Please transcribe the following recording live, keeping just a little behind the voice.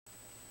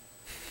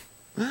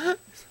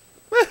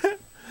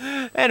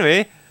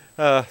Anyway,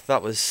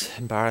 that was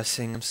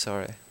embarrassing. I'm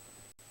sorry.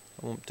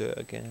 I won't do it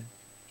again.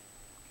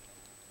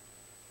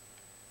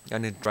 I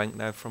need a drink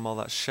now from all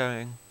that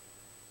shouting.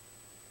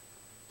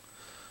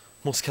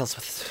 Most kills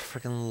with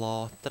friggin'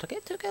 law. Did I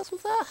get 2 kills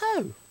with that?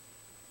 How?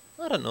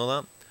 I don't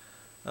know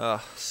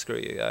that. Screw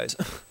you guys.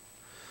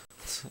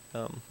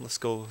 Let's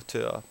go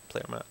to a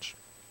player match.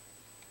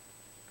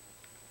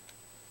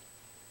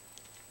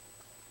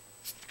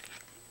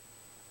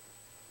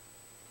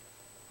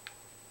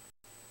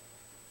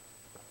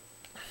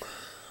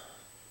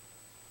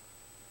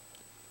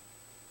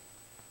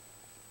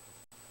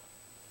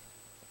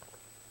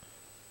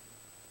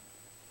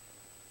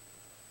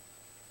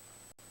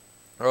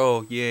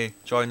 Oh, yay.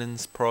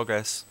 Joining's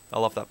progress. I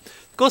love that.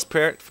 Ghost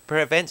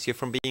prevents you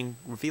from being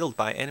revealed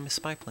by enemy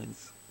spy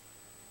planes.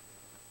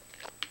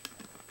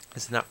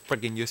 Isn't that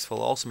friggin' useful?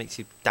 It also makes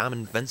you damn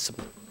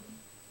invincible.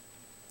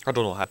 I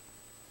don't know how.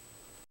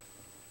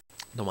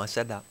 No one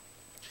said that.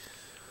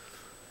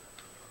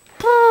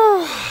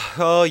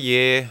 Oh,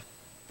 yeah.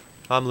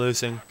 I'm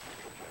losing.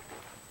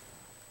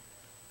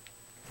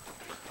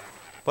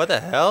 What the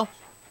hell?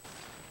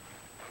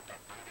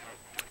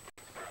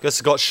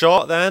 Guess I got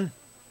shot then.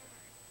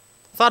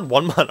 I had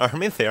 1-man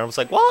army there. I was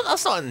like, what?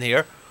 That's not in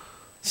here.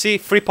 See,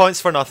 3 points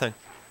for nothing.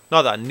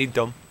 Not that I need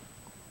them.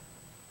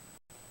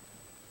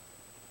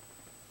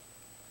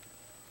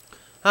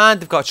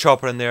 And they've got a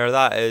chopper in there.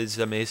 That is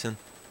amazing.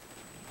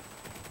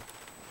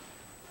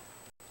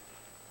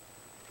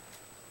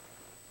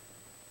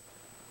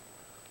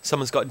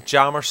 Someone's got a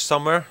jammer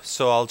somewhere,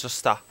 so I'll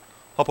just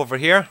hop over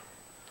here.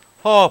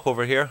 Hop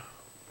over here.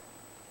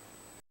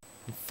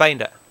 And find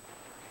it.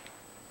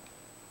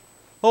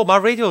 Oh, my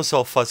radio's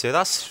all fuzzy.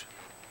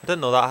 I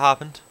didn't know that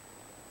happened.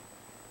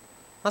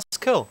 That's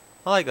cool.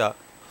 I like that.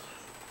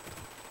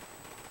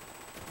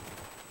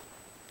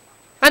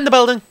 And the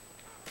building.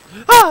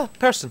 Ah!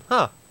 Person.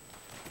 Ah.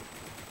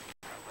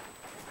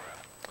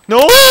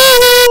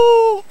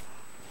 No!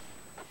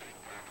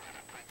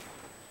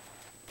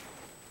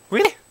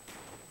 Really?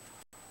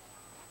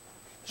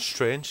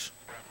 Strange.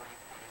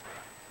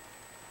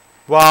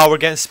 Wow, we're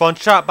getting sponge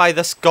trapped by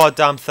this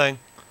goddamn thing.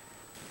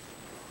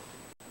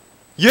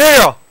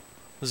 Yeah!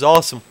 It was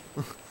awesome.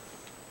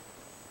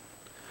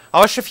 I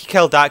wish if you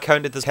killed that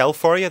counted as kill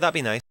for you. That'd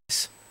be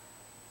nice.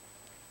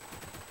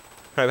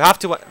 Right, we have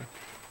to...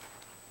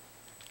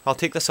 I'll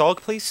take this AUG,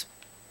 please.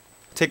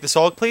 Take this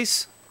AUG,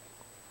 please.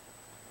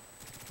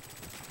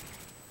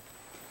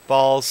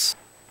 Balls.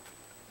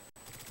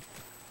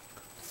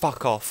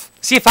 Fuck off.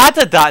 See, if I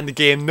did that in the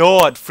game, no,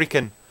 I'd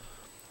freaking...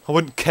 I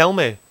wouldn't kill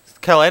me.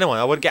 Kill anyone.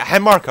 I wouldn't get a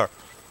hit marker.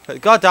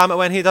 But God damn it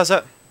when he does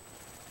it.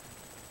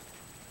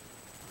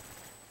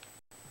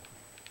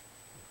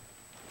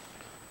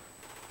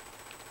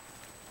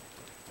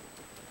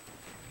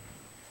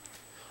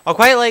 I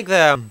quite like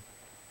the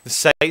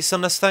sights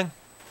on this thing.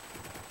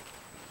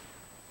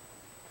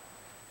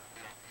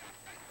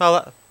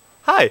 Well,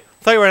 hi!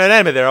 Thought you were an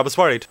enemy there, I was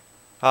worried.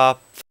 Thought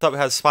we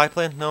had a spy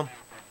plane? No.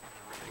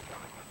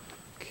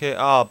 Okay,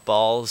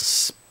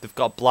 balls. They've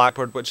got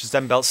Blackbird, which is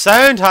inbuilt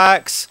sound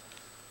hacks!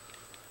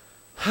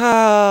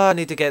 I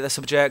need to get this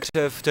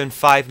objective. Doing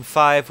 5 and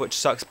 5, which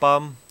sucks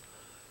bum.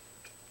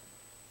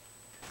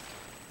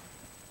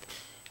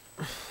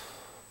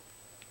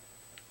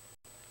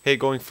 Hey,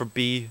 going for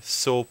B,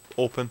 so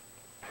open.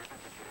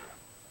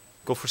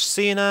 Go for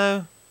C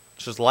now,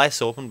 which is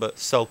less open, but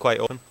still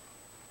quite open.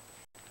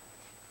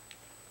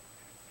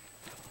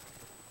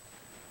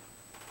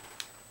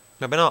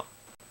 Maybe not.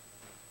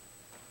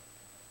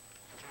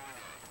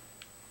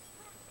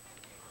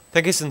 I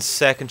think he's in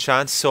second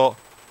chance, so...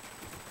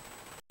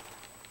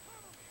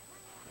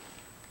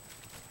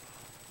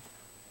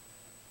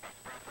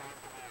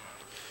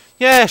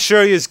 Yeah,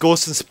 sure he is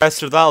Ghost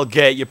Inspector, that'll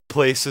get you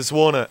places,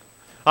 won't it?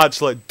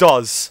 Actually, it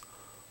does.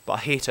 But I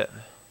hate it.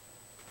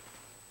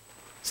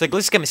 It's like, at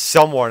least give me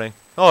some warning.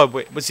 Oh,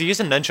 wait, was he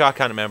using Ninja? I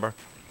can't remember.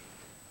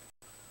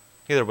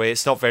 Either way,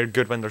 it's not very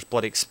good when there's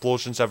bloody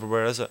explosions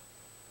everywhere, is it?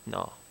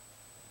 No.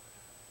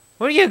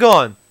 Where are you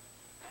going?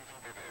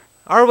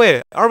 Our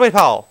way,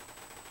 pal.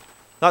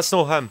 That's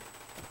no him.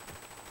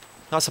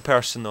 That's a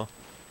person, though.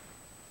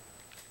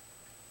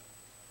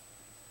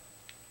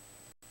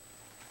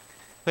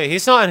 Wait,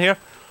 he's not in here.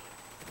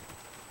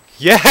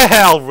 Yeah,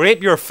 I'll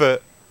rape your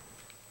foot.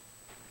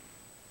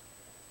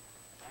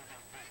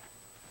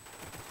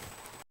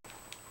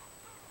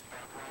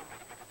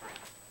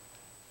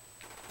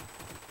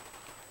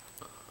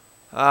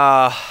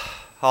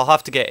 I'll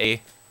have to get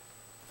A.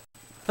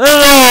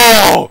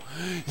 No!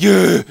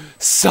 You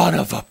son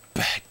of a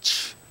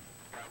bitch.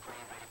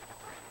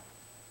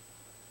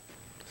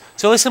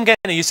 So at least I'm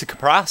getting used to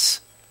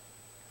Capras.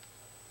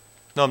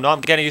 No, I'm not.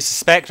 I'm getting used to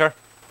Spectre.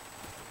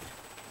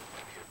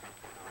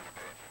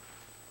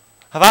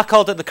 Have I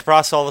called it the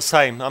Capras all the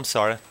time? I'm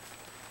sorry.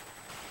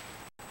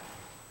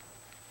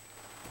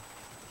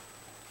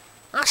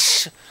 I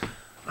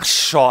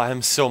shot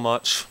him so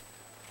much.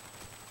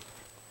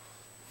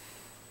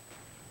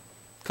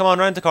 Come on,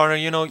 round the corner.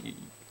 You know...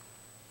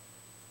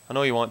 I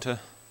know you want to.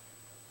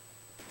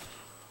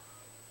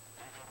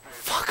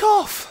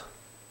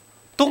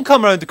 don't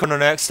come around the corner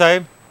next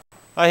time.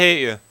 I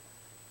hate you.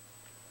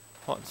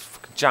 What, it's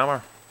fucking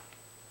jammer.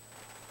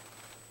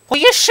 What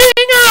are you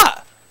shooting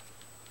at?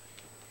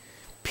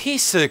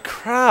 Piece of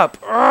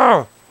crap.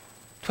 Urgh.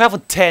 12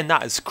 and 10,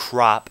 that is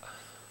crap.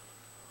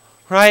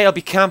 Right, I'll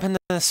be camping in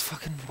this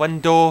fucking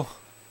window.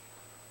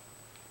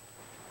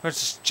 Where's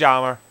this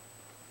jammer?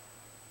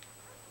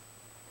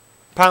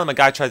 Apparently my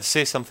guy tried to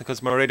say something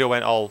because my radio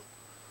went all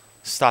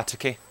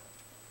staticky.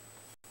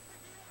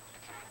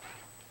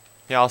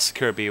 Yeah, I'll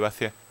secure B with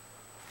you.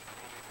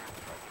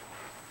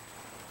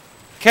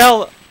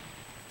 Kill!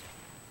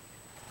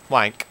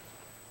 Wank.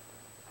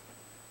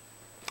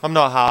 I'm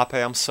not happy,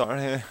 I'm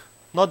sorry. I'm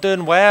not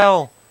doing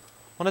well.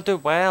 I want to do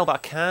well, but I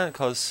can't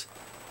because...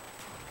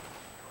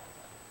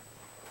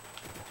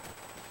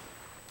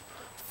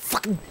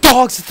 Fucking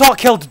dogs! I thought I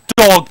killed a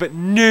dog, but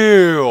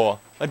no!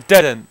 I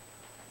didn't.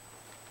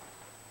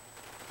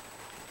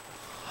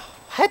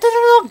 How did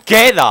I not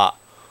get that?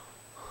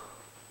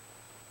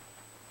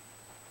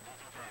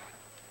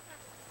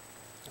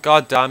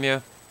 God damn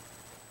you.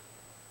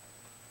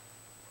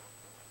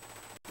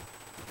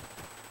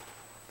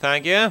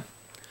 Thank you.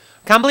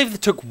 Can't believe they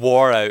took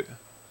War out.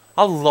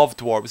 I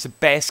loved War. It was the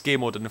best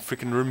game mode and they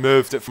freaking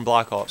removed it from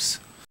Black Ops.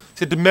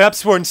 Said the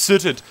maps weren't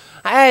suited.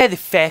 Ah, they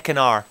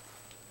feckin' are.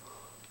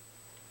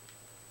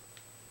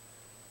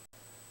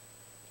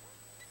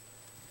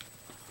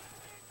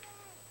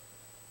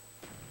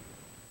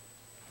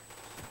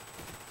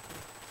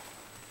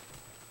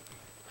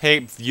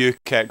 Hate view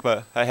kick,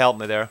 but it helped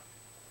me there.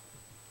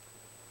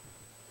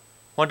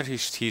 Wonder if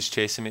he's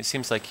chasing me. It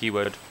seems like he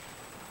would.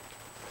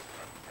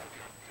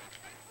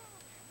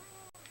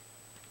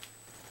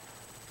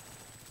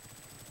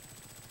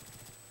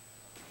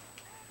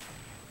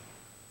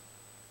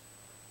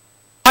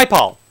 Hi,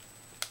 Paul.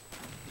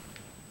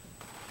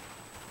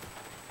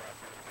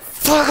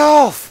 Fuck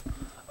off!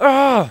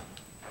 Ugh.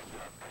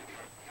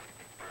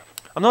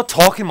 I'm not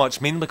talking much,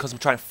 mainly because I'm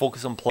trying to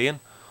focus on playing.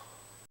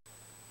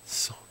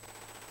 So.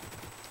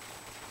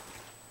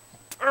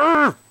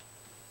 Ugh.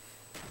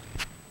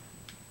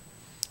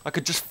 I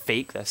could just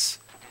fake this.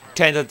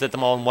 Pretend I did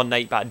them all in one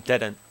night, but I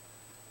didn't.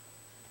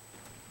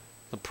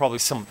 There's probably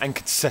some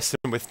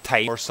inconsistent with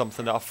time or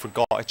something that I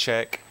forgot to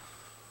check.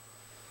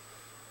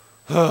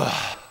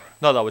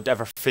 Not that I would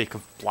ever fake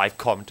a live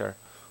commenter.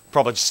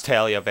 Probably just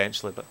tell you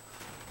eventually, but...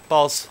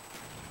 Balls.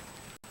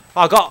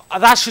 Oh,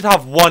 that should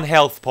have 1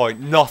 health point,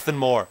 nothing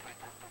more.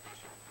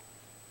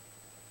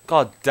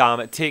 God damn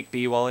it, take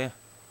B, will you?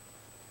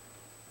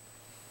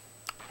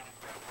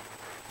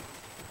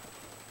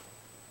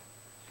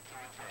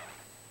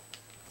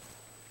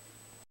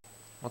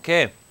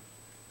 Okay.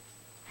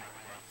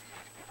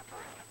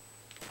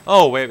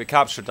 Oh wait, we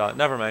captured that,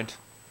 never mind.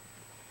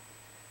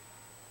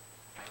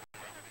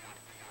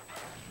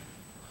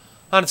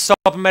 And stop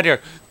him mid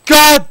here.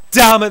 God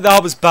damn it,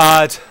 that was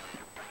bad.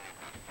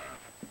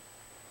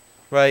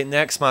 Right,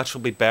 next match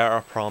will be better, I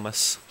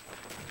promise.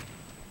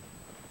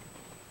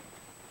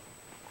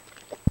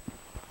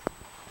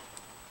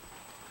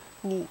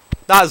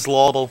 That is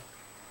laudable.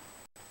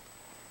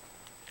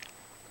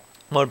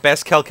 One of the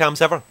best kill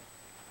cams ever.